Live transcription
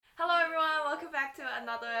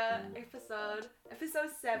another episode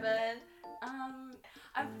 7.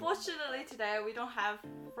 Unfortunately today we don't have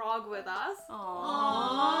Frog with us.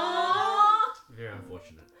 Aww. Very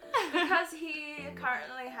unfortunate. Because he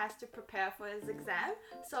currently has to prepare for his exam.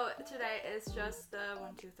 So today is just the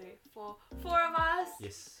 4 of us.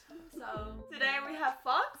 Yes. So today we have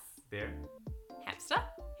Fox. Bear. Hamster.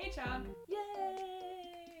 Hey, Chug.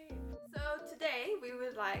 Yay! So today we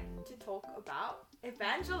would like to talk about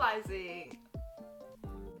evangelizing.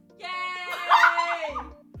 Yay!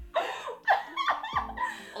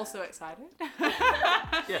 Also excited.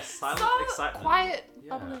 Yes, silent So excitement. Quiet, Yeah,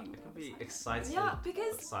 bubbling. it can be excited, Yeah,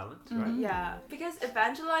 because but silent, Mhm. right? yeah, because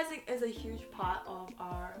evangelizing is a huge part of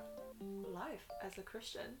our life as a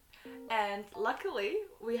Christian. And luckily,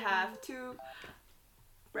 we have 2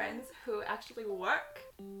 friends who actually work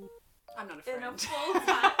I'm not a in a friend.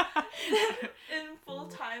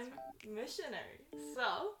 full-time missionary.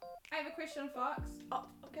 So, I have a question, Fox. oh,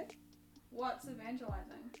 okay. What's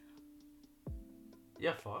evangelizing?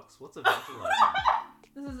 Yeah, Fox, what's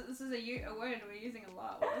evangelizing? This is a word we're using a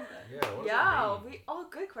lot. What is it? Yeah, what does Yeah, it mean?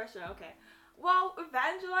 good question. Okay. Well,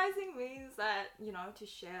 evangelizing means that, to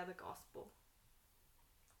share the gospel.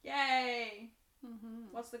 Yay!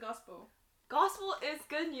 Mhm. What's the gospel? Gospel is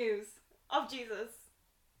good news of Jesus.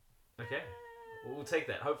 Okay, we'll take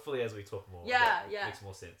that. Hopefully, as we talk more, Yeah, that yeah. makes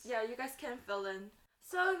more sense. Yeah, you guys can fill in.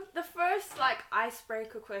 So the first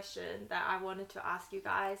icebreaker question that I wanted to ask you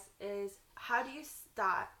guys is, how do you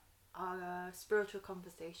start a spiritual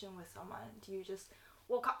conversation with someone? Do you just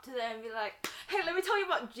walk up to them and be like, hey, let me tell you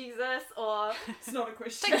about Jesus, or It's not a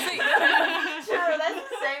question. Take a seat. sure, that's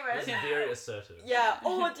the same, It's right? very assertive. Yeah,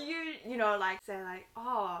 or do you, say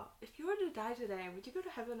oh, if you were to die today, would you go to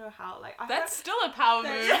heaven or hell? That's still a power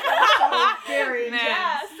move. Very Man.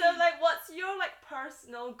 Yeah, so what's your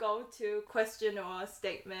personal go-to question or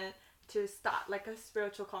statement to start a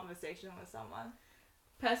spiritual conversation with someone?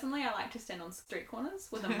 Personally, I like to stand on street corners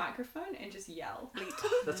with a microphone and just yell.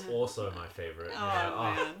 That's also my favorite.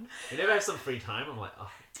 Oh, man. Whenever I have some free time, I'm like,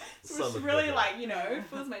 Which really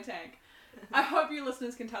fills my tank. I hope you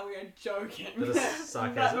listeners can tell we are joking. That is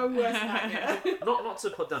sarcasm. That's my worst nightmare. not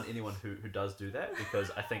to put down anyone who does do that,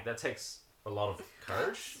 because I think that takes a lot of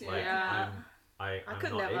courage. Yeah. I'm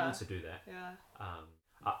could not never. able to do that.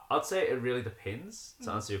 Yeah. I'd say it really depends.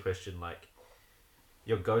 To answer your question,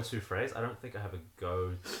 your go-to phrase, I don't think I have a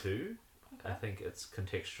go-to. Okay. I think it's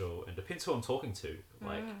contextual and depends who I'm talking to.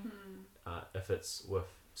 If it's with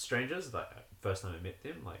strangers, first time I met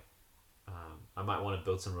them, I might want to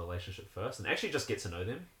build some relationship first and actually just get to know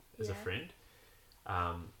them as a Yeah. friend.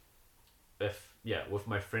 With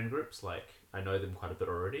my friend groups, I know them quite a bit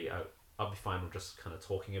already. I'll be fine with just kind of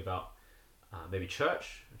talking about maybe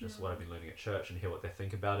church, just what I've been learning at church, and hear what they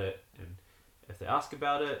think about it. And if they ask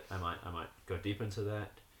about it, I might go deep into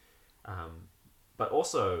that. But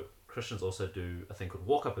also, Christians also do a thing called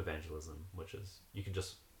walk-up evangelism, which is you can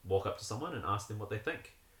just walk up to someone and ask them what they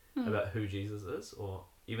think about who Jesus is, or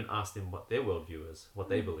even ask them what their worldview is, what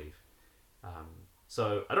they believe.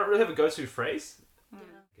 So I don't really have a go-to phrase. Yeah.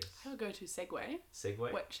 I guess. I have a go-to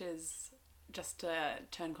Segue. which is just to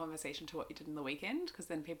turn conversation to what you did in the weekend, because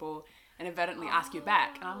then people inadvertently ask you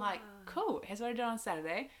back, and I'm like, cool, here's what I did on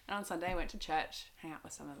Saturday, and on Sunday I went to church, hang out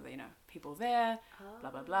with some of the people there,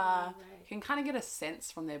 blah blah blah. Right. You can kind of get a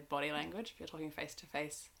sense from their body language if you're talking face to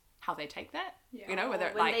face how they take that. Yeah. You know, whether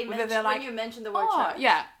When you mention the word church.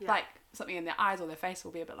 yeah, Yeah. like something in their eyes or their face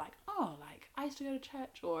will be a bit like, I used to go to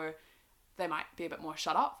church, or they might be a bit more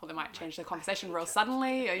shut up, or they might change the conversation real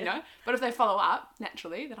suddenly, or, but if they follow up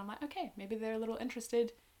naturally, then I'm like, okay, maybe they're a little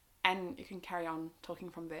interested, and you can carry on talking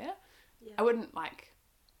from there. Yeah. I wouldn't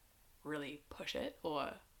really push it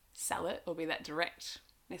or sell it or be that direct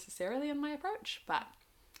necessarily in my approach, but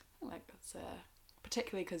I think it's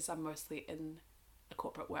particularly because I'm mostly in a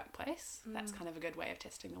corporate workplace, that's kind of a good way of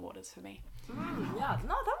testing the waters for me. Yeah,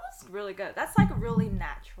 no, that was really good. That's a really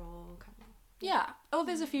natural kind of... Yeah. Oh,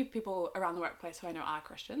 there's a few people around the workplace who I know are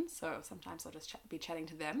Christians, so sometimes I'll just be chatting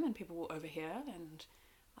to them, and people will overhear and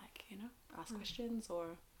ask questions, or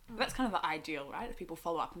that's kind of the ideal, right? If people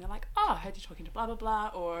follow up and they're like, I heard you talking to blah blah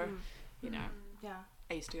blah, or Yeah.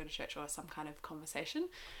 I used to go to church, or some kind of conversation.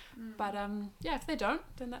 But if they don't,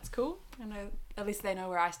 then that's cool. I know at least they know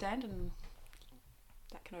where I stand, and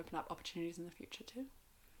that can open up opportunities in the future too.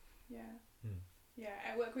 Yeah. Yeah,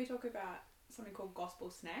 at work we talk about something called gospel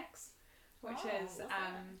snacks, which is,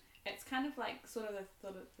 it's kind of like sort of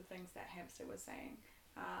the things that Hamster was saying,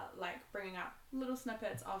 bringing up little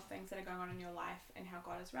snippets of things that are going on in your life and how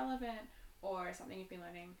God is relevant, or something you've been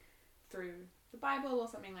learning through the Bible or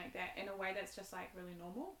something like that, in a way that's just really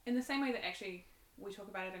normal. In the same way that actually we talk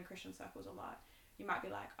about it in Christian circles a lot. you might be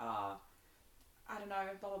like, oh, I don't know,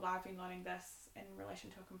 blah blah blah, I've been learning this in relation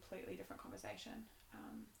to a completely different conversation,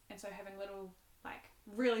 and so having little like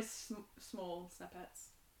really small snippets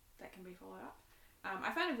that can be followed up.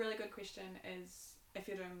 I find a really good question is if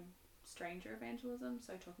you're doing stranger evangelism,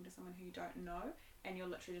 so talking to someone who you don't know and you're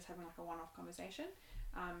literally just having like a one-off conversation,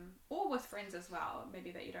 or with friends as well,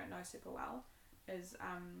 maybe that you don't know super well, is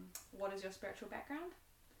what is your spiritual background?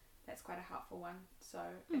 That's quite a helpful one. So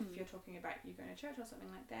if you're talking about you going to church or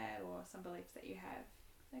something like that, or some beliefs that you have,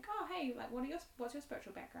 like, oh hey, like what's your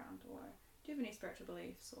spiritual background, or do you have any spiritual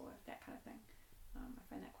beliefs, or that kind of thing. I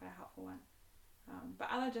find that quite a helpful one. But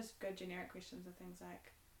other just good generic questions are things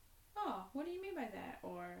like, oh, what do you mean by that,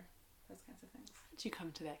 or those kinds of things. How did you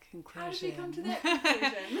come to that conclusion? How did you come to that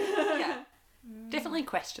conclusion? Yeah. Definitely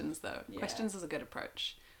questions though. Yeah. Questions is a good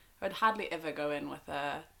approach. I would hardly ever go in with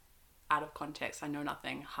a out of context, I know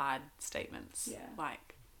nothing, hard statements. Yeah.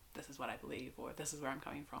 Like, this is what I believe, or this is where I'm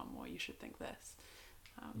coming from, or you should think this.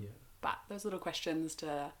 Yeah. But those little questions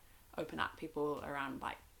to open up people around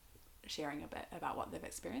like sharing a bit about what they've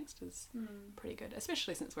experienced is pretty good,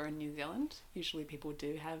 especially since we're in New Zealand. Usually people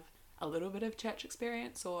do have a little bit of church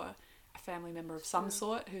experience or a family member of some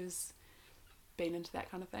sort who's been into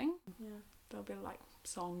that kind of thing. Yeah. There'll be like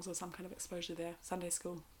songs or some kind of exposure there. Sunday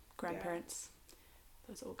school, grandparents,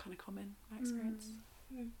 those are all kind of common, my experience.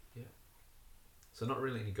 Yeah. So not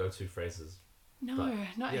really any go-to phrases. No, But,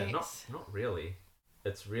 not yeah, yet. not really.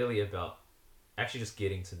 It's really about actually just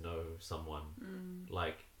getting to know someone.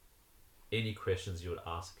 Like any questions you would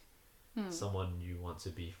ask someone you want to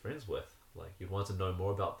be friends with. Like you'd want to know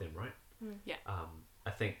more about them, right? Yeah. I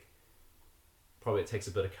think probably it takes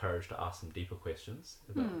a bit of courage to ask some deeper questions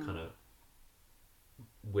about kind of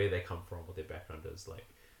where they come from, what their background is, like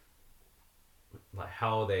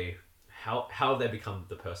how they become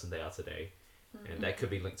the person they are today, and that could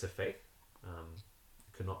be linked to faith.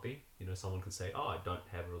 It could not be. You know, someone could say, "Oh, I don't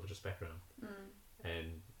have a religious background,"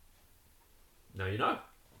 and now you know.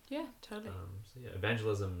 Yeah, totally. So yeah,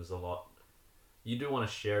 evangelism is a lot. You do want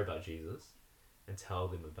to share about Jesus and tell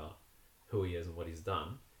them about who he is and what he's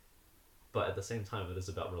done, but at the same time, it is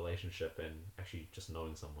about relationship and actually just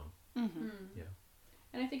knowing someone. Yeah.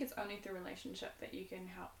 And I think it's only through relationship that you can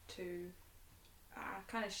help to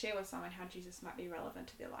kind of share with someone how Jesus might be relevant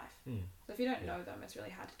to their life. So if you don't know them, it's really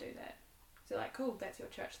hard to do that. So like, cool, that's your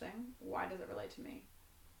church thing. Why does it relate to me?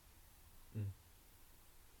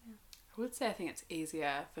 I would say I think it's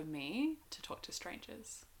easier for me to talk to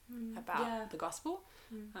strangers about the gospel.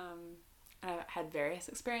 I've had various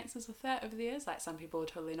experiences with that over the years. Like some people were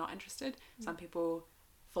totally not interested. Some people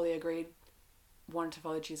fully agreed, wanted to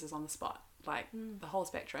follow Jesus on the spot. Like the whole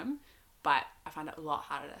spectrum. But I find it a lot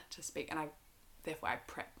harder to speak, and therefore I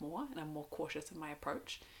prep more and I'm more cautious in my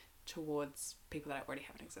approach towards people that I already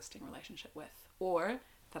have an existing relationship with, or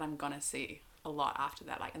that I'm gonna see a lot after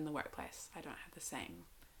that. Like in the workplace, I don't have the same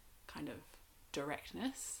kind of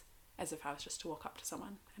directness as if I was just to walk up to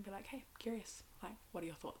someone and be like, hey, curious, like what are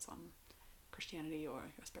your thoughts on Christianity or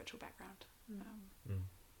your spiritual background?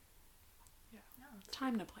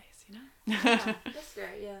 Time and a place, you know. Yeah, that's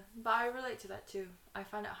great. Yeah, but I relate to that too. I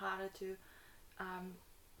find it harder to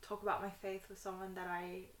talk about my faith with someone that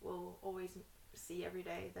I will always see every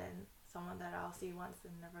day than someone that I'll see once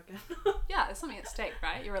and never again. Yeah, there's something at stake,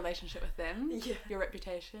 right? Your relationship with them, Yeah. your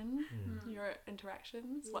reputation, your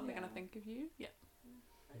interactions, what they're going to think of you. Yeah.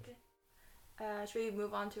 Okay. Should we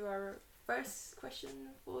move on to our first question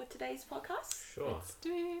for today's podcast? Sure. Let's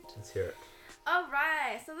do it. Let's hear it.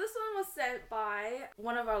 Alright, so this one was sent by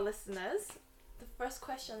one of our listeners. The first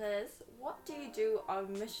question is, what do you do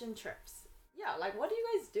on mission trips? Yeah, like what do you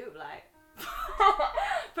guys do? Like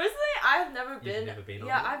personally, I've never been. Never been on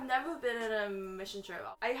yeah, one? I've never been in a mission trip.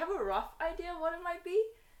 I have a rough idea what it might be.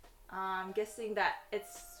 I'm guessing that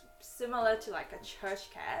it's similar to like a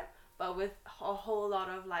church camp, but with a whole lot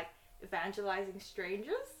of like evangelizing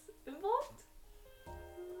strangers involved.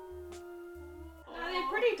 No, they're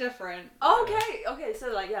pretty different. Okay,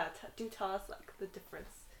 so like yeah, do tell us like the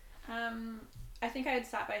difference. I think I'd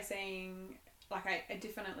start by saying, like, I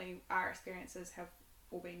definitely, our experiences have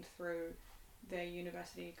all been through the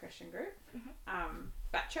university Christian group.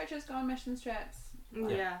 But churches go on mission trips.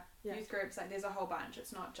 Like, Yeah. youth groups, like there's a whole bunch.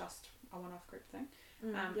 It's not just a one-off group thing.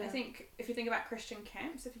 Yeah. I think if you think about Christian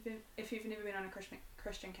camps, if you've never been on a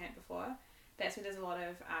Christian camp before, that's where there's a lot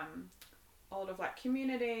of like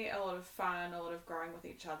community, a lot of fun, a lot of growing with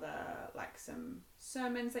each other, like some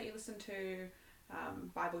sermons that you listen to,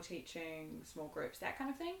 Bible teaching, small groups, that kind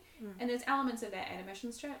of thing. And there's elements of that at a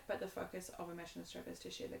missions trip, but the focus of a missions trip is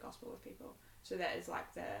to share the gospel with people. So that is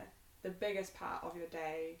like the biggest part of your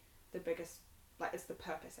day, the biggest, like it's the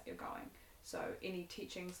purpose that you're going. So any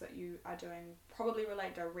teachings that you are doing probably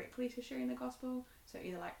relate directly to sharing the gospel. So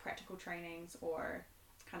either like practical trainings or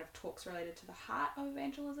kind of talks related to the heart of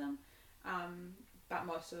evangelism. But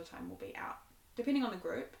most of the time will be out. Depending on the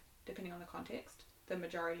group, depending on the context, the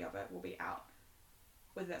majority of it will be out.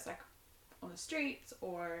 Whether that's like on the streets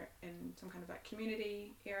or in some kind of like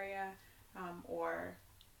community area, or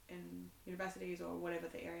in universities or whatever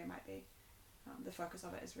the area might be. The focus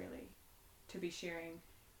of it is really to be sharing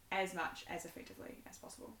as much as effectively as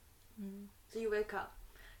possible. So you wake up,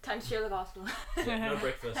 time to share the gospel. No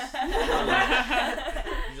breakfast.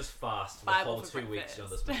 You just fast for the Bible whole for 2 weeks breakfast. on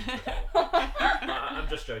this mission trip. I'm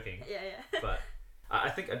just joking. Yeah. But I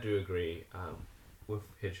think I do agree with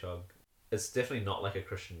Hedgehog. It's definitely not like a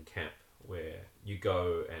Christian camp where you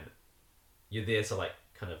go and you're there to like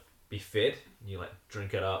kind of be fed. You like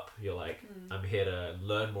drink it up. You're like, I'm here to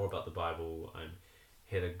learn more about the Bible. I'm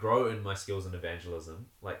here to grow in my skills in evangelism.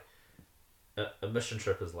 Like a mission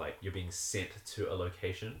trip is like you're being sent to a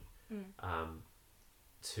location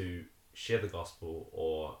to share the gospel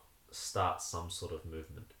or start some sort of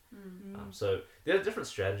movement. So there are different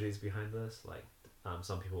strategies behind this. Like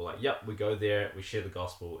some people are like, yep, we go there, we share the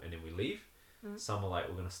gospel, and then we leave. Some are like,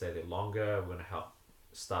 we're going to stay there longer, we're going to help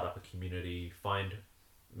start up a community, find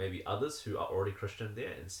maybe others who are already Christian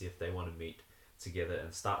there and see if they want to meet together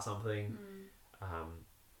and start something.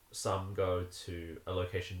 Some go to a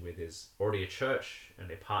location where there's already a church and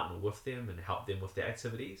they partner with them and help them with their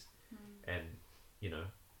activities. And, you know,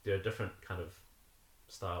 there are different kind of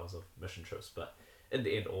styles of mission trips, but in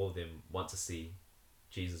the end, all of them want to see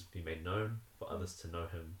Jesus be made known, for others to know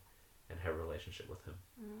him and have a relationship with him.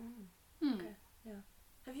 Okay, yeah.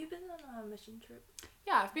 Have you been on a mission trip?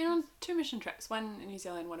 Yeah, I've been on 2 mission trips, one in New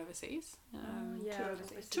Zealand, one overseas.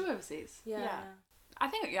 Two overseas. Yeah. I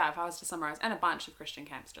think, if I was to summarise, and a bunch of Christian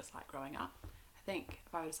camps just like growing up, I think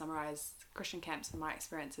if I were to summarise Christian camps in my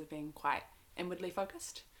experience of being quite inwardly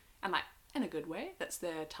focused, and like in a good way, that's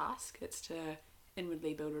their task. It's to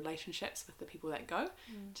inwardly build relationships with the people that go,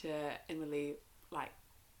 to inwardly like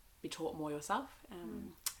be taught more yourself,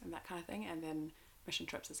 and that kind of thing. And then mission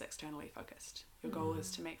trips is externally focused. Your goal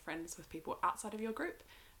is to make friends with people outside of your group,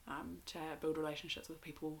 to build relationships with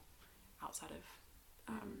people outside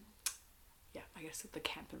of I guess the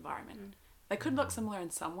camp environment. They could look similar in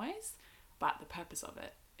some ways, but the purpose of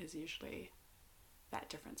it is usually that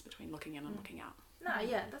difference between looking in and looking out.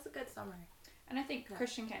 That's a good summary. And I think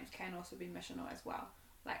Christian camps can also be missional as well.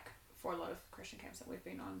 Like for a lot of Christian camps that we've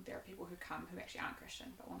been on, there are people who come who actually aren't Christian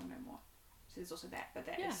but want to know more. So there's also that, but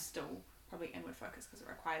that is still probably inward focus because it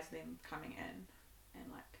requires them coming in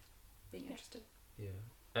and like being interested.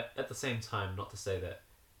 Yeah. At the same time, not to say that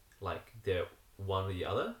like they're one or the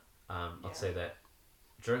other. I'd say that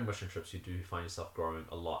during mission trips you do find yourself growing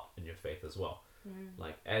a lot in your faith as well.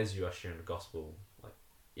 Like as you are sharing the gospel like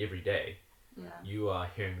every day, you are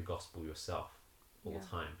hearing the gospel yourself all the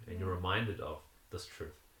time, and you're reminded of this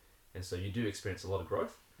truth, and so you do experience a lot of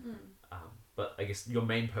growth. But I guess your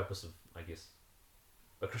main purpose of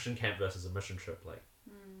a Christian camp versus a mission trip, like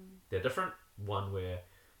they're different. One where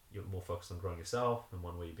you're more focused on growing yourself, and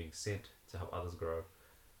one where you're being sent to help others grow.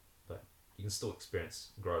 But you can still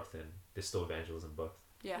experience growth, and there's still evangelism both.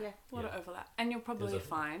 A lot of overlap. And you'll probably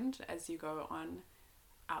find as you go on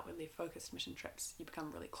outwardly focused mission trips, you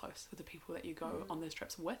become really close with the people that you go on those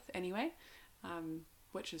trips with anyway,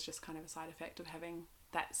 which is just kind of a side effect of having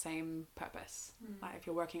that same purpose. Like if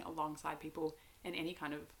you're working alongside people in any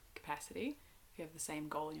kind of capacity, if you have the same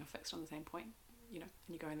goal and you're fixed on the same point, you know,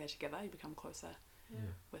 and you're going there together, you become closer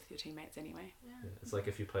with your teammates anyway. It's like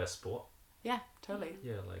if you play a sport. Yeah, totally.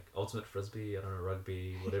 Yeah, like ultimate frisbee, I don't know,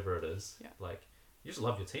 rugby, whatever it is. Like you just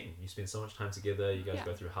love your team. You spend so much time together. You guys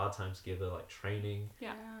go through hard times together, like training. You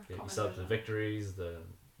celebrate the victories.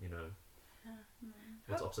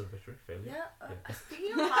 What's opposite of victory? Failure.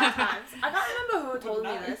 Speaking of hard times, I can't remember who told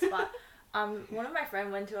me this, but one of my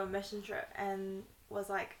friends went to a mission trip and was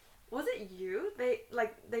like, was it you? They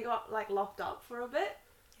got like locked up for a bit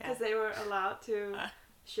because they were allowed to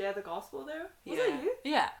share the gospel there. Was it you?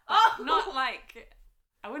 Yeah. Not like,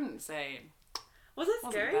 I wouldn't say. Was it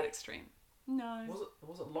Wasn't scary? that extreme. No.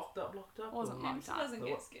 Was it locked up? It wasn't locked up. Doesn't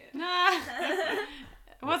get scared. Nah.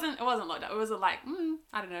 It wasn't locked up. It was like,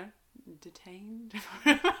 I don't know, detained.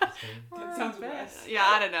 That sounds worse. Yeah,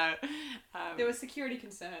 I don't know. There were security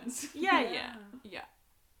concerns. Yeah.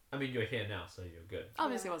 I mean, you're here now, so you're good.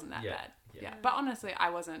 Obviously, it wasn't that bad. Yeah. But honestly, I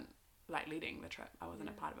wasn't like leading the trip. I wasn't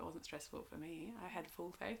a part of it. It wasn't stressful for me. I had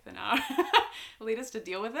full faith in our leaders to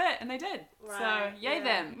deal with it, and they did. Right, so, yay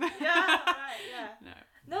them.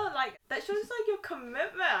 No, like that shows like your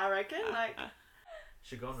commitment, I reckon. Like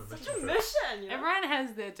Should go on a Such mission a trip. mission, you know? Everyone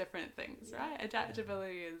has their different things, right?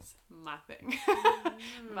 Adaptability is my thing.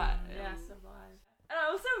 Mm, But, yeah, survive. And I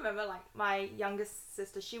also remember like my youngest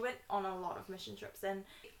sister, she went on a lot of mission trips, and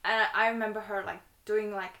I remember her like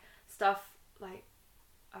doing like stuff like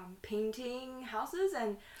painting houses,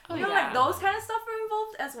 and Oh, you know yeah. like those kind of stuff are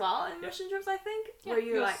involved as well in Yeah. mission trips, I think, Yeah. where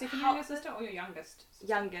you Your like second help youngest sister or your youngest sister?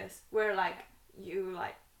 youngest, where like you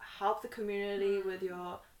like help the community with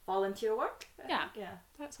your volunteer work. Yeah. Yeah.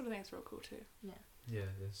 That sort of thing's real cool too. Yeah,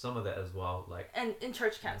 there's some of that as well. Like, And in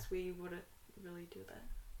church camps, we wouldn't really do that.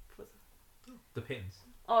 depends.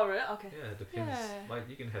 Oh, really? Okay. Yeah, it depends. Yeah. Like,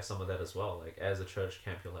 you can have some of that as well. Like, as a church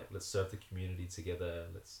camp, you're like, let's serve the community together.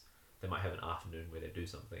 They might have an afternoon where they do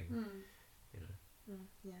something. You know.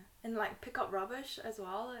 Yeah. And like pick up rubbish as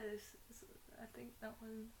well is I think that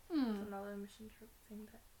one was another mission trip thing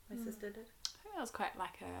that my sister did. I think that was quite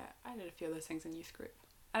like I did a few of those things in youth group.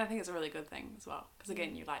 And I think it's a really good thing as well. Because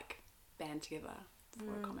again, you like band together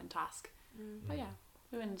for a common task. But yeah,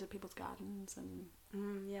 we went into people's gardens and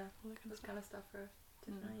Yeah. all that kind of Those stuff. kind of stuff are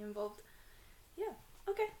definitely involved. Yeah.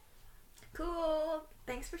 Okay. Cool.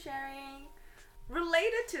 Thanks for sharing.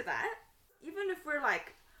 Related to that, even if we're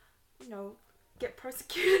like, you know, get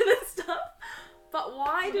persecuted and stuff, but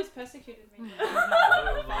why What do does persecuted mean?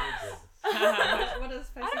 Oh my goodness. What does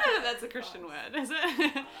I persecuted don't know that that's a Christian word, is it?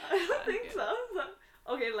 I don't think so. But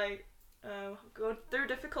okay, like go through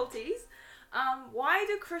difficulties. Why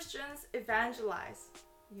do Christians evangelize?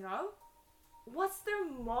 You know, what's their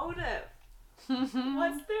motive?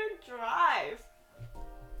 What's their drive?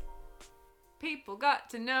 People got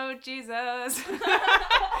to know Jesus. Is Wow,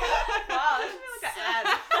 that should be like an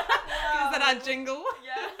ad. that our jingle?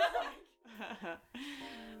 Yeah.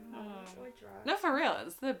 Or drive. No, for real,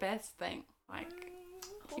 it's the best thing. Like,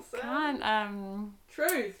 you Wholesome.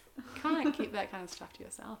 Truth. can't keep that kind of stuff to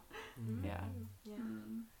yourself. Yeah. Yeah,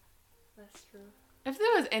 that's true. If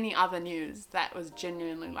there was any other news that was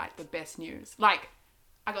genuinely like the best news, like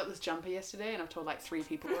I got this jumper yesterday and I've told like 3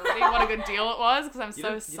 people already what a good deal it was because I'm You so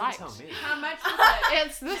didn't psyched. tell me. How much was it?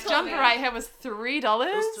 It's this You told jumper me. right here was $3. It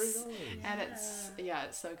was $3. And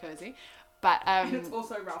it's so cozy. But And it's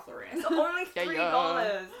also Ralph Lauren. It's only Yeah, $3.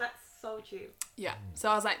 yeah. That's so cheap. yeah. So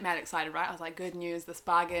I was like mad excited, right? I was like, good news, this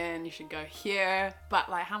bargain, you should go here. But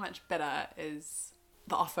like how much better is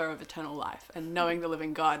the offer of eternal life and knowing the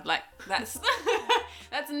living God? Like that's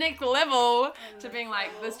that's next level to being like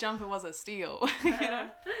this jumper was a steal. You know?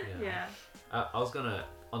 Yeah. I was gonna,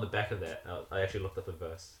 on the back of that, I actually looked up a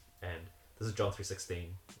verse, and this is John 3:16.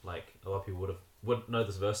 Like, a lot of people would know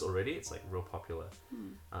this verse already. It's like real popular.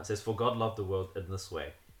 It says, "For God loved the world in this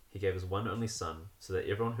way: He gave His one only Son, so that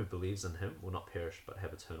everyone who believes in Him will not perish but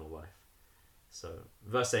have eternal life." So,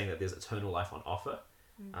 verse saying that there's eternal life on offer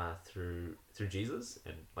through Jesus,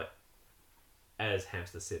 and like, as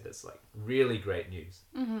Hamster said, it's like really great news.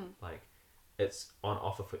 Like, it's on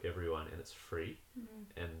offer for everyone, and it's free.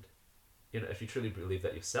 And you know, if you truly believe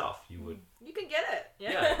that yourself, you would. You can get it.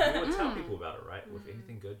 Yeah, you would tell people about it, right? With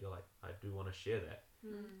anything good, you're like, I do want to share that.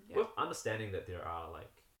 Yeah. With understanding that there are like,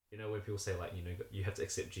 you know, when people say like, you know, you have to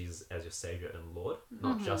accept Jesus as your Savior and Lord,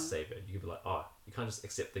 not just Savior. You could be like, oh, you can't just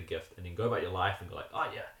accept the gift and then go about your life and go like, oh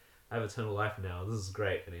yeah, I have eternal life now. This is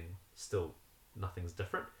great, and then still nothing's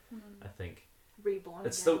different. I think Reborn.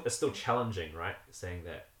 it's again. still challenging, right? Saying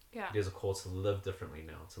that Yeah. there's a call to live differently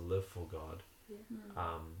now, to live for God,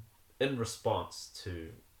 in response to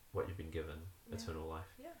what you've been given, eternal life.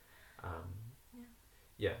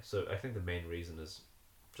 So I think the main reason is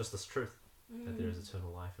just this truth that there is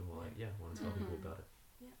eternal life, and we're like, want to tell people about it.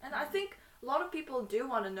 Yeah. And I think a lot of people do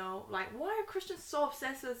want to know, like, why are Christians so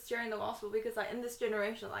obsessed with sharing the gospel? Because, like, in this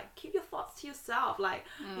generation, like, keep your thoughts to yourself. Like,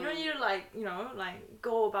 you don't need to, like, you know, like,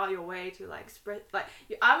 go about your way to, like, spread, like,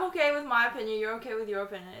 I'm okay with my opinion, you're okay with your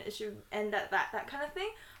opinion. It should end at that kind of thing.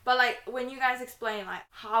 But, like, when you guys explain, like,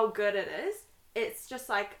 how good it is, it's just,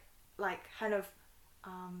 like, kind of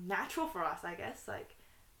natural for us, I guess. Like,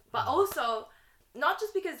 but also, not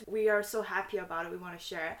just because we are so happy about it, we want to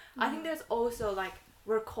share it. I think there's also, like,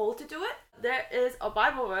 we're called to do it. There is a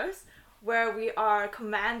Bible verse where we are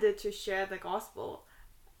commanded to share the gospel.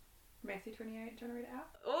 Matthew 28, do you want to read it out?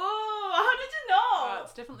 Oh, how did you know? Oh,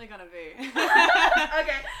 it's definitely gonna be.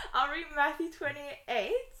 Okay, I'll read Matthew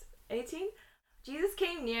 28:18. Jesus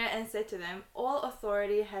came near and said to them, "All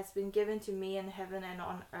authority has been given to me in heaven and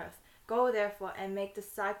on earth. Go therefore and make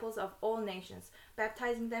disciples of all nations,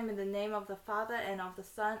 baptizing them in the name of the Father and of the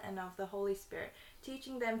Son and of the Holy Spirit,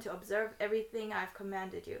 teaching them to observe everything I've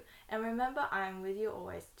commanded you. And remember, I am with you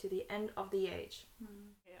always to the end of the age."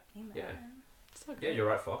 Amen. Yeah. So Yeah, you're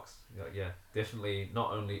right, Fox. Yeah, definitely.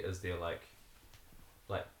 Not only is there like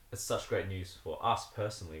it's such great news for us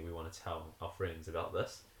personally. We want to tell our friends about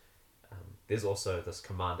this. There's also this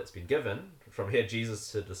command that's been given from here,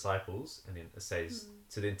 Jesus to disciples, and then it says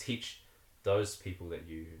to then teach those people that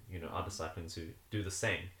you know are discipling to do the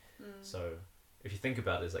same. So if you think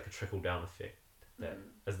about it, it's like a trickle down effect that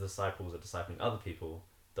as the disciples are discipling other people,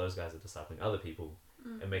 those guys are discipling other people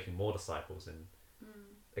and making more disciples, and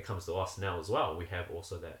it comes to us now as well. We have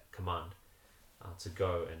also that command to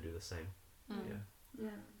go and do the same. Yeah.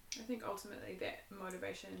 I think ultimately that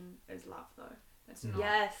motivation is love, though. It's not.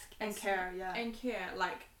 Yes, and care. Yeah. And care,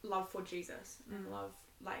 like love for Jesus, and love,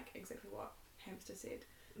 like exactly what Hamster said.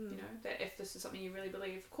 You know, that if this is something you really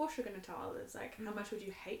believe, of course you're going to tell others. Like, how much would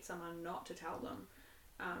you hate someone not to tell them?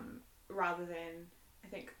 Rather than,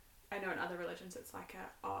 I know in other religions it's like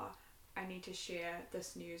I need to share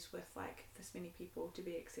this news with like this many people to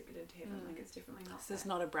be accepted into heaven. Like, it's definitely not. This is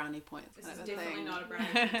not a brownie point. This is definitely not a brownie.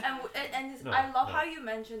 I love how you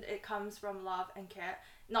mentioned it comes from love and care,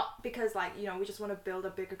 not because like, you know, we just want to build a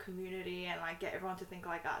bigger community and like get everyone to think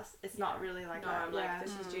like us. It's not really like that. Like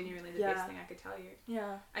this is genuinely the best thing I could tell you.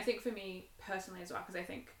 Yeah. I think for me personally as well, because I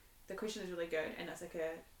think the question is really good, and that's like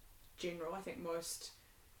a general. I think most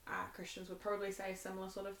Christians would probably say a similar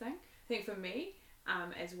sort of thing. I think for me,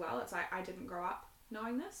 as well, it's like I didn't grow up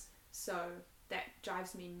knowing this, so that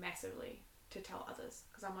drives me massively to tell others,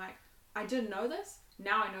 because I'm like, I didn't know this,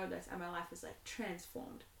 now I know this, and my life is like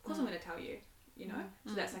transformed. Of course I'm going to tell you, you know.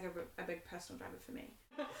 So that's like a big personal driver for me.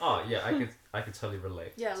 Oh yeah, I could totally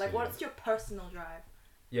relate. Yeah, like what's your personal drive?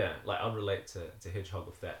 Yeah, like I'll relate to Hedgehog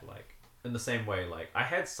with that. Like in the same way, like I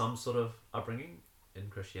had some sort of upbringing in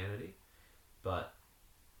Christianity, but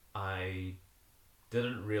I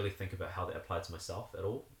didn't really think about how that applied to myself at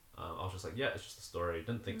all. I was just like, yeah, it's just a story.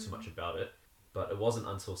 Didn't think too much about it. But it wasn't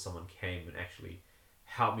until someone came and actually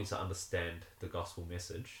helped me to understand the gospel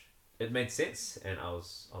message, it made sense, and I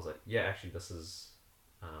was like, yeah, actually, this is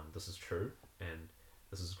true, and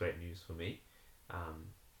this is great news for me,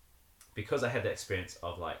 because I had that experience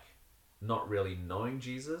of like not really knowing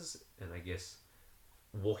Jesus, and I guess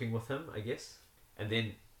walking with him, I guess, and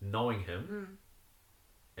then knowing him.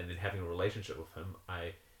 And then having a relationship with him,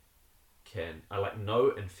 I like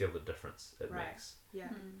know and feel the difference it makes. Yeah.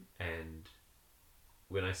 And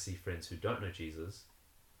when I see friends who don't know Jesus,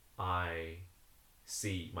 I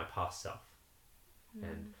see my past self.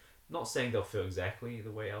 And not saying they'll feel exactly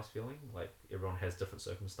the way I was feeling, like everyone has different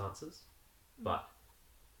circumstances, but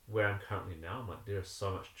where I'm currently now, I'm like, there is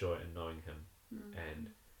so much joy in knowing him, and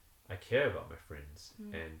I care about my friends,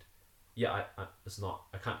 and yeah,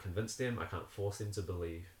 I can't convince them, I can't force them to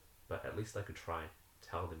believe, but at least I could try and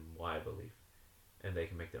tell them why I believe, and they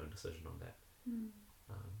can make their own decision on that.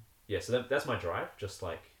 So that's my drive, just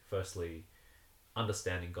like firstly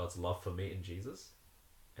understanding God's love for me in Jesus,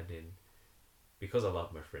 and then because I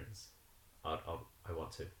love my friends, I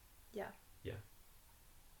want to. Yeah. Yep.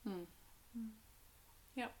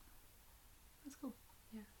 That's cool.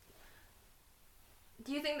 Yeah.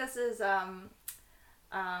 Do you think this is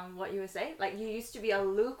what you would say? Like, you used to be a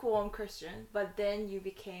lukewarm Christian, but then you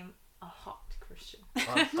became a hot Christian.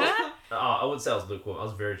 I wouldn't say I was lukewarm. I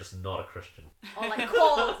was very just not a Christian. Or like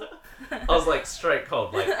cold. I was like straight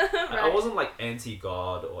cold. Like I Right. wasn't like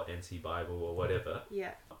anti-God or anti-Bible or whatever.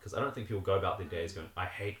 Yeah. Because I don't think people go about their days going, I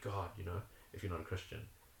hate God, you know, if you're not a Christian.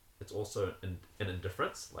 It's also an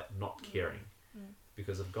indifference, like not caring.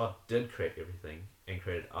 Because if God did create everything and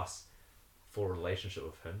created us for a relationship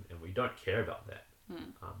with him, and we don't care about that,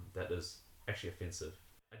 that is actually offensive.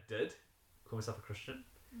 I did call myself a Christian,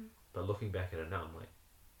 but looking back at it now, I'm like,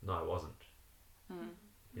 no, I wasn't.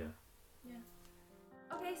 Yeah.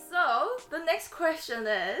 Okay, so the next question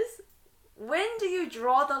is, when do you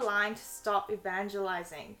draw the line to stop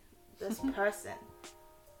evangelizing this person?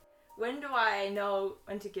 When do I know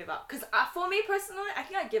when to give up? Because for me personally, I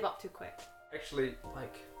think I give up too quick. Actually,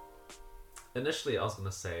 like, initially I was going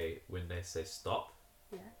to say when they say stop.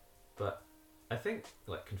 Yeah. But I think,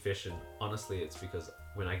 like, confession, honestly, it's because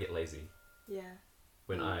when I get lazy. Yeah.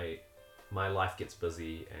 When my life gets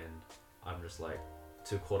busy and I'm just, like,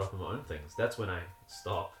 too caught up in my own things. That's when I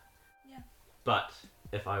stop. Yeah. But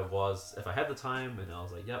if I had the time and I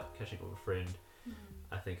was like, yep, catching up with a friend,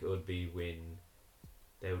 I think it would be when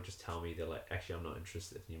they would just tell me, they're like, actually, I'm not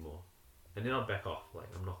interested anymore. And then I'll back off. Like,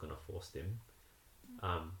 I'm not going to force them.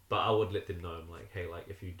 But I would let them know, I'm like, hey, like,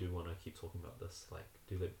 if you do want to keep talking about this, like,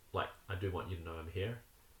 I do want you to know I'm here,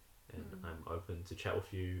 and I'm open to chat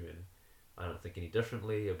with you, and I don't think any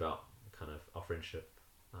differently about kind of our friendship,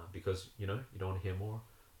 because, you know, you don't want to hear more,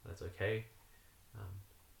 that's okay.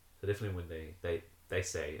 So definitely when they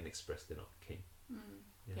say and express they're not keen.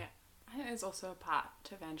 Yeah. I think there's also a part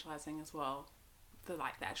to evangelizing as well the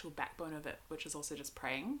actual backbone of it, which is also just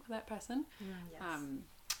praying for that person. Yes.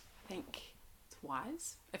 I think it's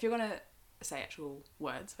wise if you're gonna say actual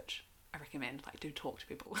words, which I recommend, do talk to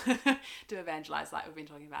people, do evangelize like we've been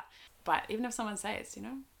talking about. But even if someone says,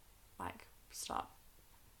 stop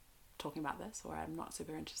talking about this, or I'm not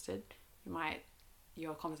super interested,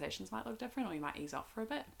 your conversations might look different, or you might ease off for a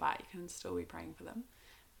bit, but you can still be praying for them.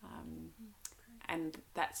 And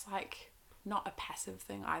that's not a passive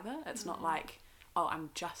thing either. It's not oh, I'm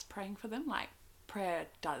just praying for them. Prayer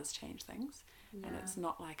does change things, and it's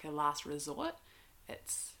not a last resort.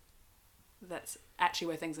 That's actually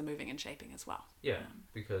where things are moving and shaping as well. Yeah,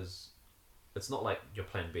 because it's not like your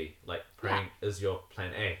plan B. Praying is your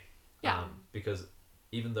plan A. Yeah. Because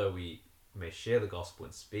even though we may share the gospel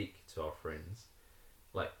and speak to our friends,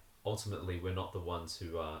 ultimately we're not the ones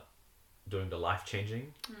who are doing the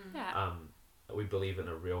life-changing. Yeah. We believe in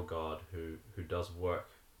a real God who does work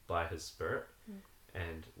by his Spirit,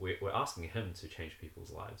 and we're asking him to change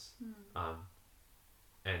people's lives.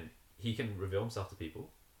 And he can reveal himself to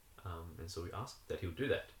people, and so we ask that he'll do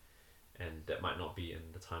that. And that might not be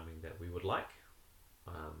in the timing that we would like.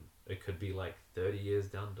 It could be 30 years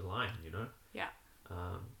down the line, Yeah.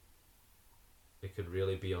 It could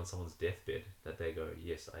really be on someone's deathbed that they go,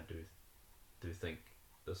 yes, I do think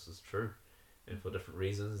this is true. And for different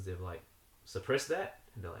reasons, they've suppressed that,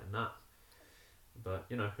 and they're nah. But,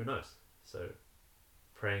 who knows? So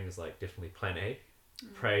praying is definitely plan A.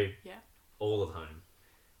 Pray all the time.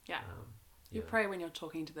 Yeah. You pray when you're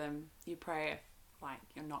talking to them. You pray if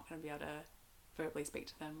you're not going to be able to verbally speak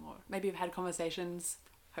to them, or maybe you've had conversations.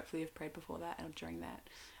 Hopefully you've prayed before that and during that.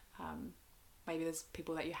 Maybe there's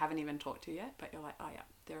people that you haven't even talked to yet, but you're oh yeah,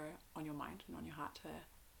 they're on your mind and on your heart to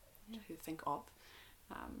think of.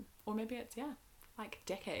 Or maybe it's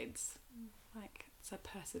decades. It's a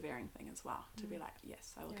persevering thing as well, to be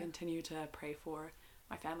yes, I will continue to pray for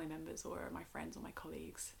my family members or my friends or my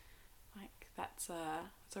colleagues. It's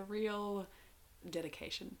a real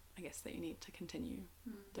dedication, I guess, that you need to continue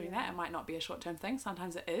doing that. It might not be a short-term thing.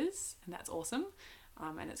 Sometimes it is, and that's awesome.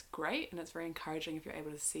 And it's great, and it's very encouraging if you're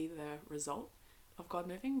able to see the result of God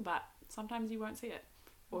moving, but sometimes you won't see it,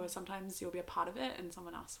 or sometimes you'll be a part of it and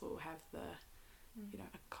someone else will have the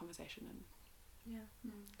a conversation, and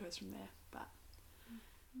goes from there. But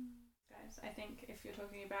guys, I think if you're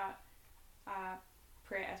talking about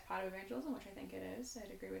prayer as part of evangelism, which I think it is,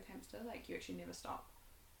 I'd agree with Hamster, you actually never stop.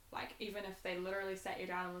 Even if they literally sat you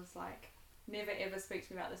down and was never ever speak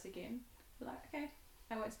to me about this again, you're okay,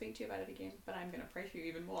 I won't speak to you about it again, but I'm going to pray for you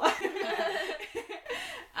even more.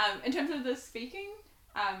 In terms of the speaking,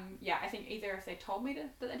 I think either if they told me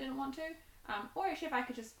that they didn't want to, or actually if I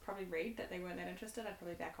could just probably read that they weren't that interested, I'd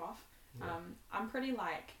probably back off. I'm pretty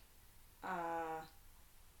I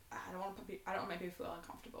don't want to make people feel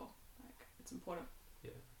uncomfortable. It's important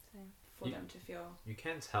for them to feel. You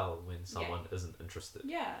can tell when someone isn't interested.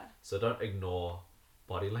 Yeah. So don't ignore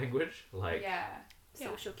body language.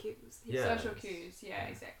 Social cues. Social cues. Yeah,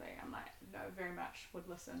 exactly. I'm no, very much would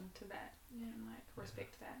listen to that and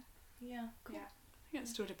respect that. Yeah. Cool. Yeah. I think it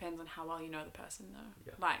still depends on how well you know the person,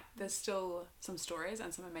 though. Yeah. There's still some stories,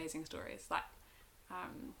 and some amazing stories.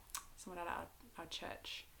 Someone at our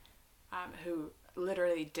church who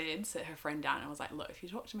literally did sit her friend down and was look, if you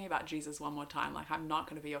talk to me about Jesus one more time, I'm not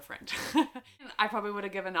going to be your friend. I probably would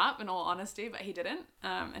have given up, in all honesty, but he didn't.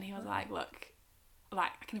 And he was look, I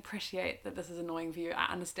can appreciate that this is annoying for you.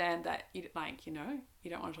 I understand that you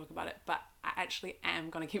don't want to talk about it, but I actually am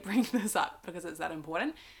going to keep bringing this up because it's that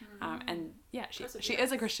important. And yeah, she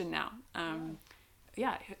is a Christian now.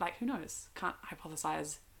 Who knows? Can't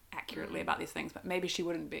hypothesize accurately about these things, but maybe she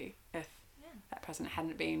wouldn't be if that person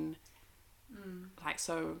hadn't been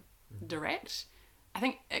so direct. I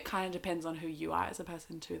think it kind of depends on who you are as a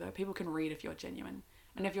person too, though. People can read if you're genuine,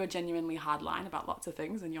 and if you're genuinely hardline about lots of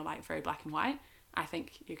things and you're very black and white, I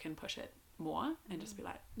think you can push it more and just be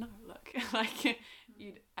no, look, I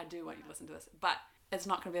do want you to listen to this, but it's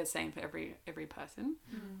not going to be the same for every person.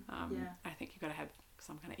 I think you've got to have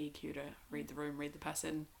some kind of EQ to read the room, read the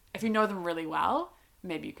person. If you know them really well,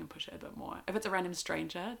 maybe you can push it a bit more. If it's a random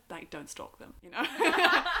stranger, don't stalk them,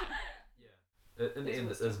 In the end,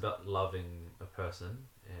 it is about loving a person,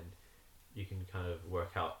 and you can kind of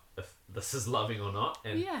work out if this is loving or not.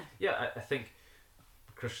 And I think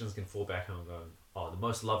Christians can fall back on going, oh, the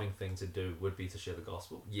most loving thing to do would be to share the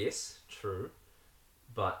gospel. Yes, true,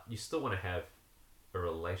 but you still want to have a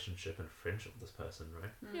relationship and friendship with this person,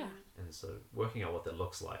 right? Yeah. And so working out what that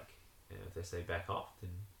looks like, and if they say back off, then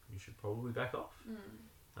you should probably back off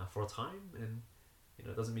for a time, and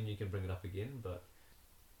it doesn't mean you can bring it up again, but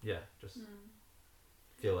just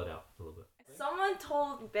feel it out a little bit. Someone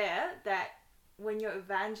told Bear that when you're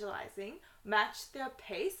evangelizing, match their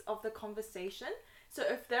pace of the conversation. So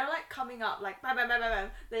if they're like coming up like bam, bam, bam, bam, bam,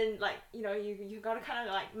 then like you gotta kind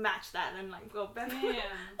of like match that and like go bam. Damn,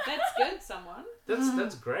 that's good. Someone.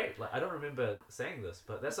 That's great. Like I don't remember saying this,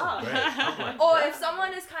 but that sounds great. I'm like, Or yeah. if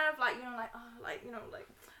someone is kind of like like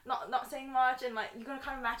not saying much and like you gotta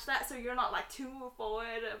kind of match that so you're not like too move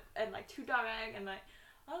forward and like too direct and like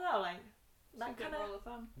I don't know like that kind of rule of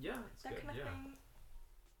thumb. Yeah, it's that good. kind of Yeah. thing.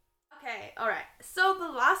 Okay, all right. So the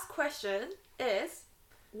last question is,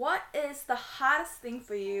 what is the hardest thing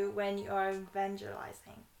for you when you are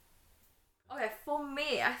evangelizing? Okay, for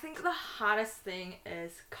me, I think the hardest thing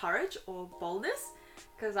is courage or boldness,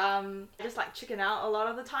 because I just like chicken out a lot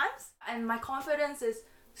of the times, and my confidence is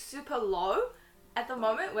super low at the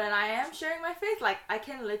moment when I am sharing my faith. Like I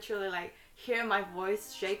can literally like hear my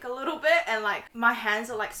voice shake a little bit, and like my hands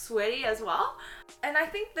are like sweaty as well. And I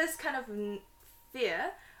think this kind of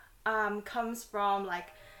fear comes from like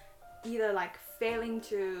either like failing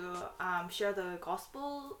to share the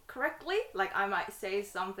gospel correctly. Like I might say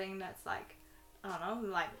something that's like, I don't know,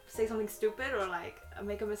 like say something stupid or like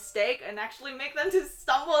make a mistake and actually make them to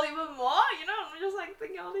stumble even more, you know. I'm just like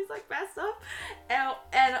thinking all these like bad stuff.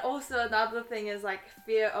 And also another thing is like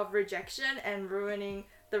fear of rejection and ruining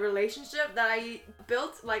the relationship that I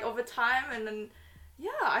built like over time. And then yeah,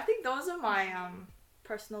 I think those are my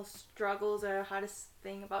personal struggles or hardest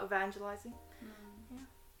thing about evangelizing.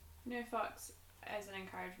 You know, Fox, as an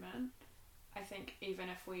encouragement, I think even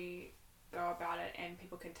if we go about it and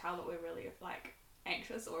people can tell that we're really like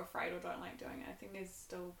anxious or afraid or don't like doing it, I think there's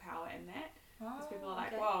still power in that. Because people are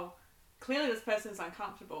like, well, clearly this person's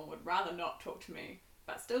uncomfortable and would rather not talk to me,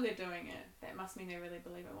 but still they're doing it. That must mean they really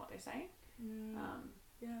believe in what they're saying. And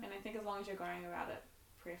I think as long as you're going about it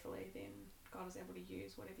prayerfully, then God is able to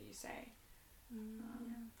use whatever you say.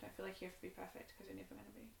 Don't feel like you have to be perfect because you're never going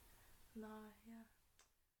to be. No, yeah.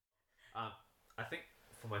 I think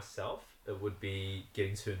for myself, it would be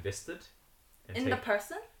getting too invested. And In the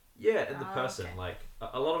person? Yeah, in the person. Okay. Like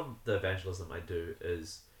a lot of the evangelism I do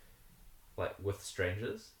is like with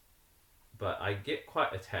strangers, but I get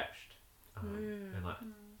quite attached and like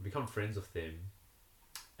become friends with them.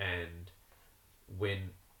 And when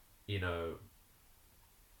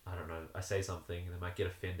I don't know, I say something and they might get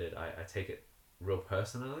offended, I take it real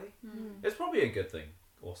personally. It's probably a good thing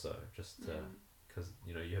also, just because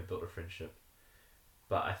you have built a friendship.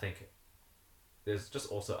 But I think there's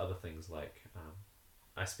just also other things like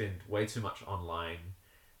I spend way too much online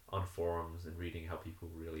on forums and reading how people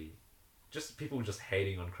just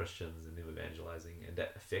hating on Christians and them evangelizing, and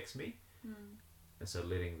that affects me. And so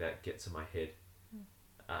letting that get to my head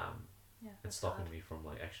and stopping me from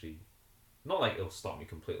like actually, not like it'll stop me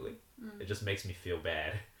completely, it just makes me feel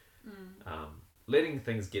bad. Letting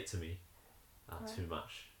things get to me too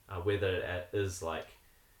much, whether it is like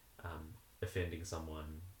offending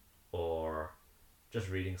someone or just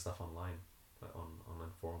reading stuff online, like on online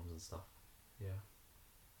forums and stuff.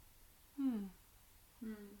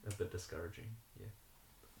 A bit discouraging.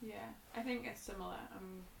 Yeah, I think it's similar.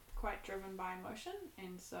 I'm quite driven by emotion,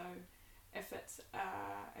 and so if it's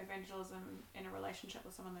evangelism in a relationship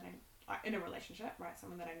with someone that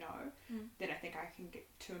someone that I know, then I think I can get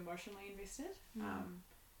too emotionally invested.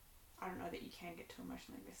 I don't know that you can get too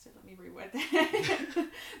emotionally invested. Let me reword that.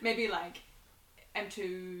 Maybe like I'm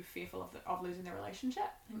too fearful of losing the relationship.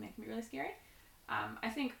 I think that can be really scary. I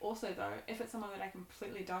think also though, if it's someone that I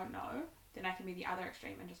completely don't know, then I can be the other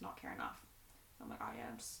extreme and just not care enough. I'm like, oh yeah,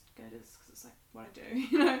 I'm just gonna do this because it's like what I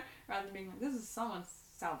do, rather than being like, this is someone's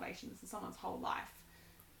salvation, this is someone's whole life.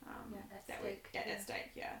 At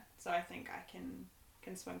stake. Yeah. So I think I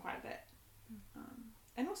can swing quite a bit,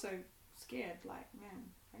 and also scared. Like, man,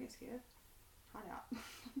 I get scared. Hide out.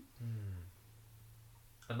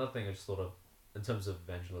 Another thing I just thought of in terms of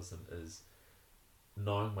evangelism is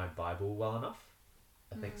knowing my Bible well enough.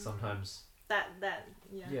 I think sometimes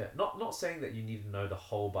not saying that you need to know the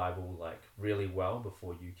whole Bible like really well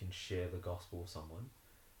before you can share the gospel with someone,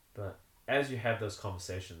 but as you have those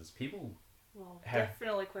conversations, people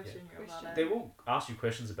definitely question you about it. They will ask you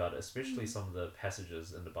questions about it, especially some of the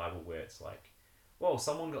passages in the Bible where it's like, well,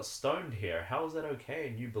 someone got stoned here, how is that okay?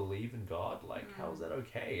 And you believe in God, like how is that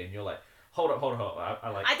okay? And you're like, hold up,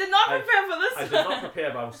 I did not prepare for this. I did not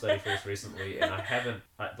prepare a Bible study for this recently, and I haven't,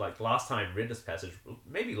 like last time I read this passage,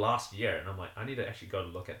 maybe last year, and I'm like, I need to actually go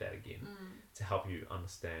look at that again to help you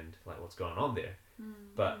understand like what's going on there.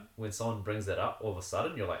 But when someone brings that up, all of a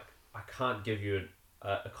sudden you're like, I can't give you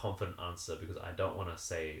a confident answer because I don't want to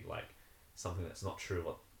say like something that's not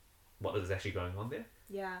true what is actually going on there.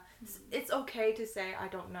 Yeah, it's okay to say I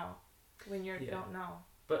don't know when you don't know.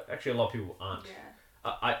 But actually a lot of people aren't.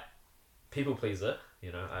 people pleaser.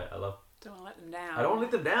 You know, I love. Don't want to let them down. I don't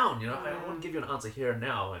want to let them down. You know, I don't want to give you an answer here and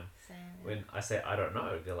now. And Same, yeah. when I say I don't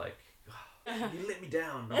know, they're like, "Oh, you let me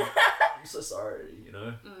down. I'm, like, I'm so sorry. You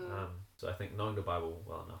know. So I think knowing the Bible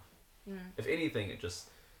well enough. If anything, it just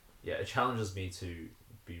it challenges me to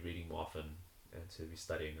be reading more often and to be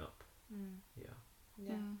studying up.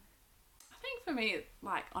 Yeah. I think for me,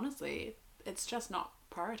 like, honestly, it's just not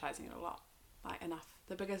prioritizing it a lot, like, enough.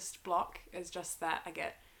 The biggest block is just that I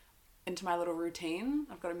get into my little routine.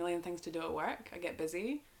 I've got a million things to do at work. I get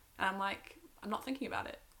busy and I'm like, I'm not thinking about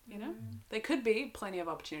it, you know? There could be plenty of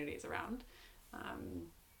opportunities around.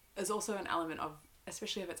 There's also an element of,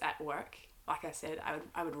 especially if it's at work, like I said,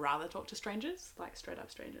 I would rather talk to strangers, like straight up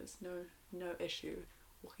strangers. No issue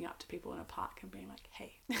walking up to people in a park and being like,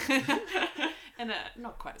 hey. And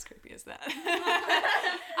not quite as creepy as that.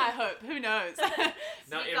 I hope. Who knows?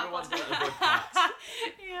 Now everyone's going to avoid parks.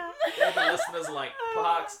 Yeah. All the listeners are like,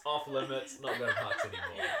 parks off limits, not going to parks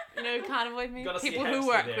anymore. You know who can't avoid me? Gotta see People a who hamster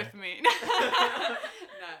work there. with me.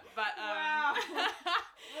 No, but Wow.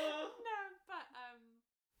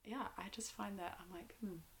 yeah, I just find that I'm like,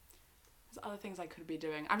 there's other things I could be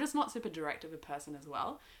doing. I'm just not super direct of a person as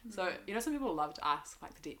well. So, you know, some people love to ask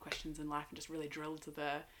like the deep questions in life and just really drill to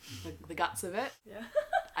the guts of it. Yeah.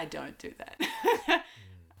 I don't do that.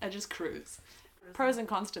 I just cruise. Pros and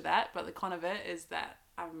cons to that, but the con of it is that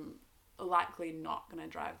I'm likely not going to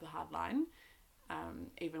drive the hard line,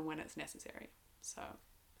 even when it's necessary. So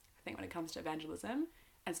I think when it comes to evangelism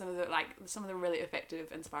and some of the really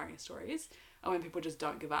effective, inspiring stories are when people just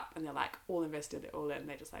don't give up and they're like all invested, all in,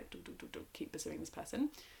 they just like keep pursuing this person.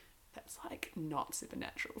 That's like not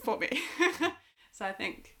supernatural for me. So I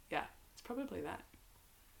think, it's probably that.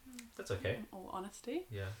 That's okay. In all honesty.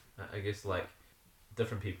 Yeah. I guess like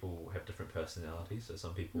different people have different personalities. So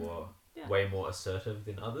some people are Yeah. way more assertive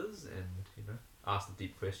than others and, you know, ask the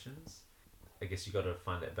deep questions. I guess you got to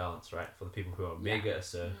find that balance, right? For the people who are mega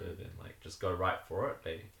assertive and like just go right for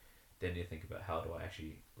it, then you think about how do I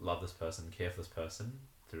actually love this person, care for this person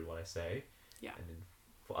through what I say. Yeah. And then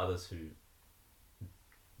for others who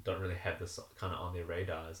don't really have this kind of on their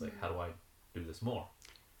radar, is like, how do I do this more?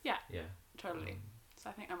 Yeah. Yeah. Totally. So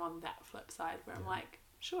I think I'm on that flip side where I'm like,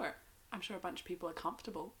 sure, I'm sure a bunch of people are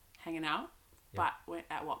comfortable hanging out, but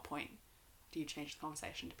at what point do you change the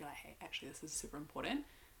conversation to be like, hey, actually this is super important.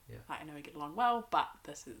 Yeah. Like, I know we get along well, but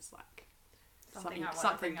this is like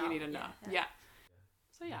something you need to know. Yeah.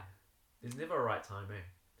 So yeah. There's never a right time, eh?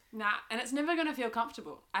 Nah, and it's never going to feel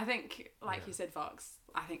comfortable. I think, like you said, Fox,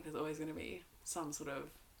 I think there's always going to be some sort of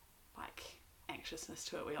like anxiousness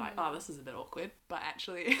to it where you're like, oh, this is a bit awkward. But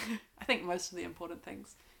actually, I think most of the important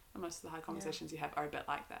things and most of the hard conversations you have are a bit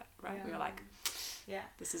like that, right? Yeah. Where you're like, Yeah.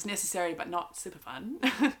 this is necessary but not super fun.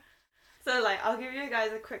 So like, I'll give you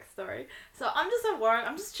guys a quick story. So I'm just at work,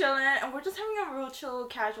 I'm just chilling, and we're just having a real chill,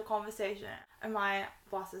 casual conversation. And my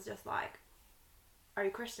boss is just like, "Are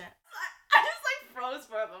you Christian?" I just like froze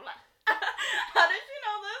for a moment. I'm like, "How did you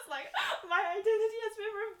know this? Like, my identity has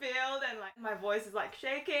been revealed," and like my voice is like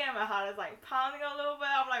shaking, and my heart is like pounding a little bit.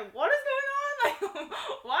 I'm like, "What is going on? Like,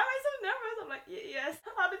 why am I so nervous?" I'm like, "Yes.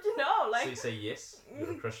 How did you know?" Like, So you say yes,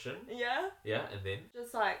 you're a Christian. yeah. Yeah, and then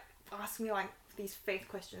Just like ask me like these faith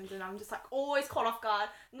questions, and I'm just like always caught off guard,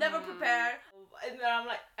 never prepared, and then I'm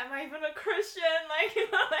like, am I even a Christian? Like, you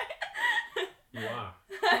know, like you are.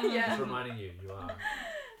 yeah, Just reminding you are.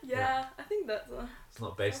 yeah. I think that's It's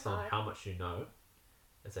not based So on hard. how much you know.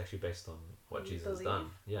 It's actually based on what What you Jesus has believe.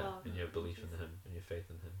 done. Yeah, Wow. and your belief in Him and your faith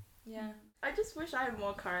in Him. yeah. I just wish I had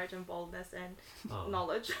more courage and boldness and Oh.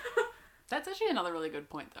 knowledge. That's actually another really good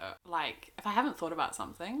point though. Like, if I haven't thought about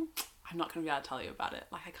something, I'm not going to be able to tell you about it.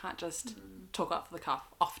 Like, I can't just talk off the cuff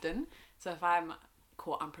often. So if I'm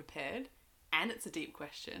caught unprepared and it's a deep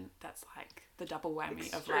question, that's like the double whammy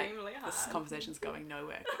of like, Extremely this hard. conversation's going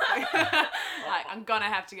nowhere. Like, I'm going to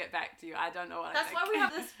have to get back to you. I don't know what That's I why think. we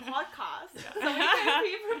have this podcast, so we can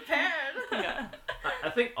be prepared. Yeah. I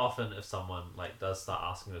think often if someone like does start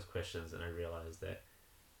asking those questions and I realize that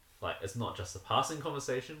like it's not just a passing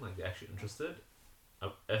conversation, like they're actually interested.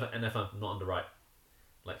 If I'm not in the right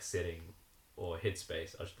like setting or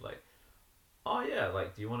headspace, I should be like, oh yeah,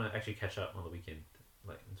 like do you want to actually catch up on the weekend,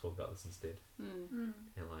 like and talk about this instead? And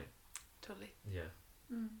like Totally. yeah,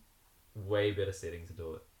 way better setting to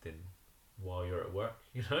do it than while you're at work,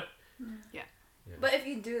 you know. Yeah. But if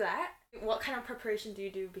you do that, what kind of preparation do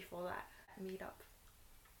you do before that meetup?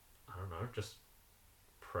 I don't know, just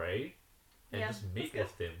pray and Yeah, just meet that's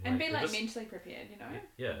with them And be you're like just- mentally prepared, you know?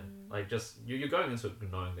 yeah, like just you're going into it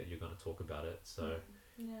knowing that you're going to talk about it, so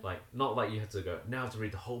Yeah. like not like you have to go now I have to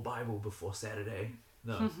read the whole Bible before Saturday,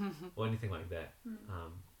 no, or anything like that.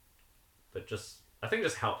 But just I think it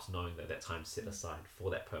just helps knowing that that time's set aside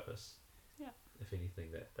for that purpose. Yeah. If anything,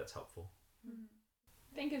 that's helpful.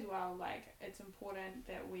 I think as well, like, it's important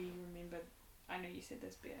that we remember, I know you said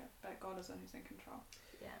this, Bear, but God is the one who's in control.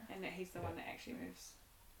 Yeah. And that he's the one that actually moves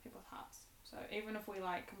people's hearts. So even if we,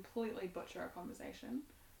 like, completely butcher a conversation,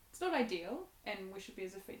 it's not ideal, and we should be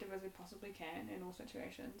as effective as we possibly can in all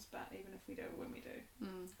situations, but even if we do, when we do,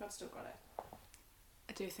 God's still got it.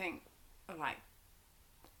 I do think, like,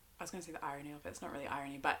 I was going to say the irony of it, it's not really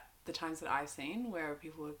irony, but the times that I've seen where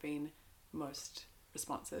people have been most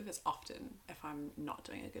responsive is often if I'm not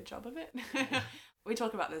doing a good job of it. We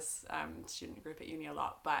talk about this student group at uni a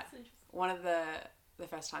lot, but one of the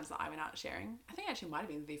first times that I went out sharing, I think it actually might have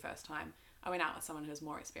been the first time, I went out with someone who was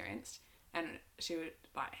more experienced, and she would,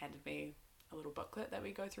 like, handed me a little booklet that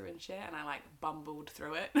we go through and share, and I, like, bumbled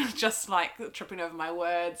through it, just, like, tripping over my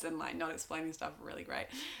words and, like, not explaining stuff really great.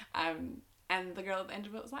 And the girl at the end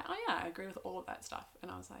of it was like, oh yeah, I agree with all of that stuff.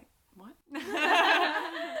 And I was like, what? And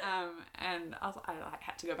I like,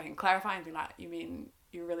 had to go back and clarify and be like, you mean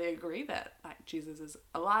you really agree that, like, Jesus is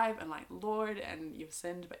alive and, like, Lord, and you've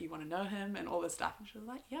sinned but you want to know him and all this stuff? And she was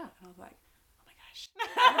like, yeah. And I was like, oh my gosh.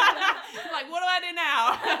 Like, what do I do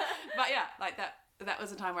now? But yeah, like, that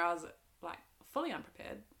was a time where I was, like, fully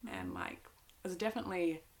unprepared, and, like, it was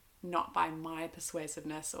definitely not by my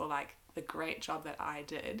persuasiveness or, like, the great job that I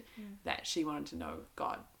did that she wanted to know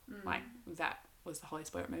God. Like, that was the Holy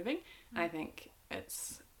Spirit moving. And I think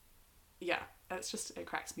it's just, it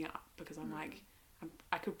cracks me up, because I'm like,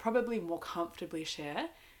 I could probably more comfortably share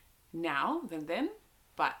now than then,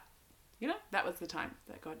 but, you know, that was the time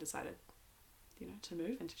that God decided, you know, to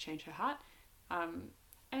move and to change her heart.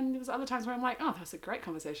 And there was other times where I'm like, oh, that was a great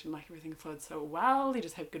conversation. Like, everything flowed so well. You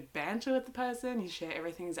just have good banter with the person. You share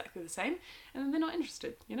everything exactly the same. And then they're not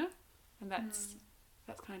interested, you know? And that's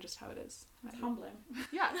kind of just how it is. It's humbling.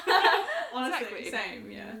 Yeah. Honestly, Exactly. same,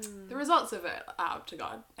 yeah. The results of it are up to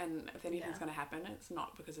God. And if anything's going to happen, it's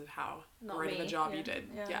not because of how Not great of me. a job Yeah. you did.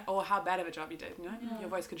 Yeah. Yeah. Or how bad of a job you did, you know? Yeah. Your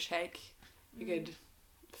voice could shake. You could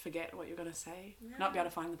forget what you're going to say. Yeah. Not be able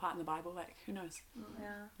to find the part in the Bible. Like, who knows? Yeah.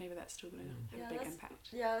 Maybe that's still going to have Yeah, a big that's- impact.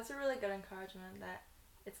 Yeah, that's a really good encouragement that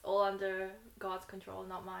it's all under God's control,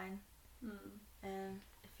 not mine. And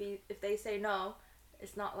if they say no,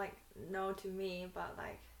 it's not like no to me, but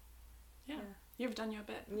like Yeah. You've done your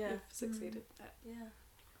bit. Yeah. You've succeeded. yeah,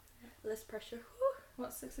 less pressure.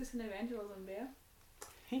 What's success in evangelism, Bear?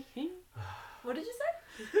 What did you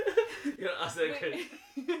say? You know, ask that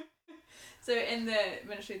question. So in the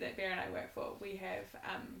ministry that Bear and I work for, we have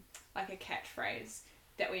like a catchphrase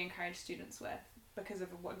that we encourage students with because of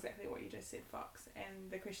exactly what you just said, Fox. And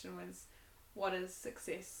the question was, what is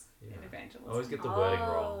success in I evangelism? always get the wording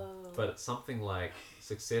wrong, Oh. but it's something like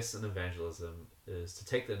success in evangelism is to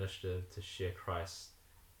take the initiative to share Christ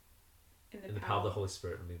in the power of the Holy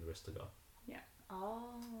Spirit and lead the rest to God.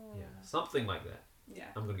 Oh. Yeah, something like that. Yeah.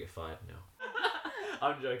 I'm gonna get fired now.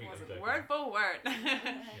 I'm joking. I'm joking. Word for word.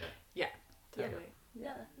 Yeah. Totally.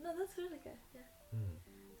 Yeah. No, that's really good. Yeah. Mm.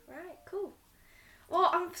 Right. Cool. Well,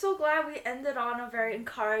 I'm so glad we ended on a very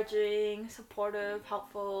encouraging, supportive,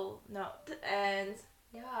 helpful note, and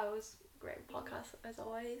yeah, it was a great podcast as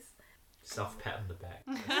always. Self pat on the back.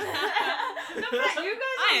 No, pat you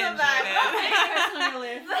guys I on the back.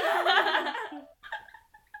 enjoyed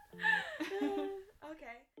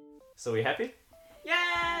Okay. So we happy?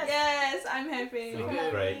 Yes. Yes, I'm happy. We So good.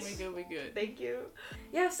 happy. Great. We good. Thank you.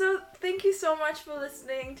 Yeah, so thank you so much for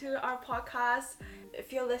listening to our podcast.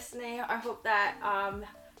 If you're listening, I hope that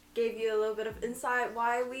gave you a little bit of insight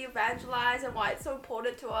why we evangelize and why it's so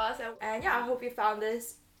important to us. And yeah, I hope you found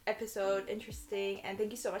this episode interesting, and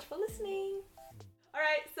thank you so much for listening.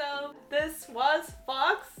 Alright, so this was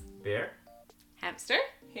Fox. Bear? Hamster.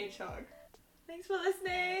 Hedgehog. Thanks for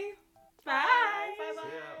listening. Bye. Bye See ya.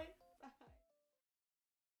 bye.